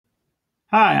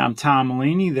Hi, I'm Tom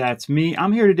Mulaney. That's me.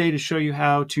 I'm here today to show you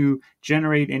how to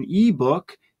generate an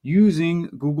ebook using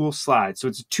Google Slides. So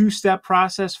it's a two-step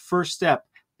process. First step,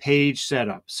 page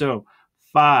setup. So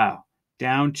file,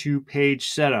 down to page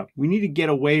setup. We need to get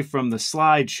away from the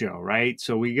slideshow, right?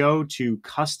 So we go to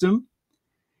custom,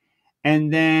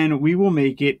 and then we will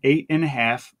make it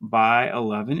 8.5 by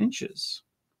 11 inches.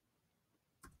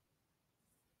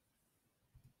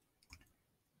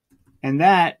 And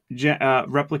that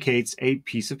replicates a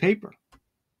piece of paper.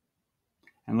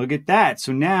 And look at that.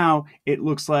 So now it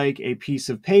looks like a piece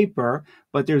of paper,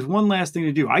 but there's one last thing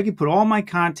to do. I can put all my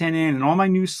content in and all my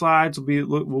new slides will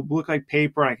look like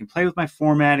paper. I can play with my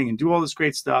formatting and do all this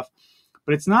great stuff,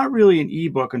 but it's not really an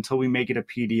ebook until we make it a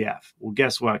PDF. Well,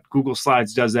 guess what? Google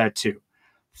Slides does that too.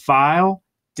 File,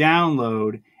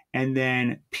 download, and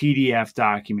then PDF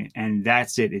document. And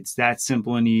that's it. It's that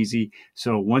simple and easy.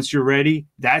 So once you're ready,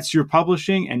 that's your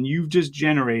publishing, and you've just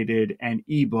generated an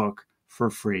ebook for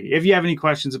free. If you have any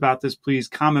questions about this, please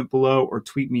comment below or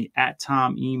tweet me at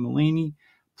Tom E. Mulaney.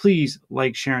 Please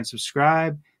like, share, and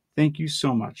subscribe. Thank you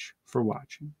so much for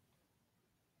watching.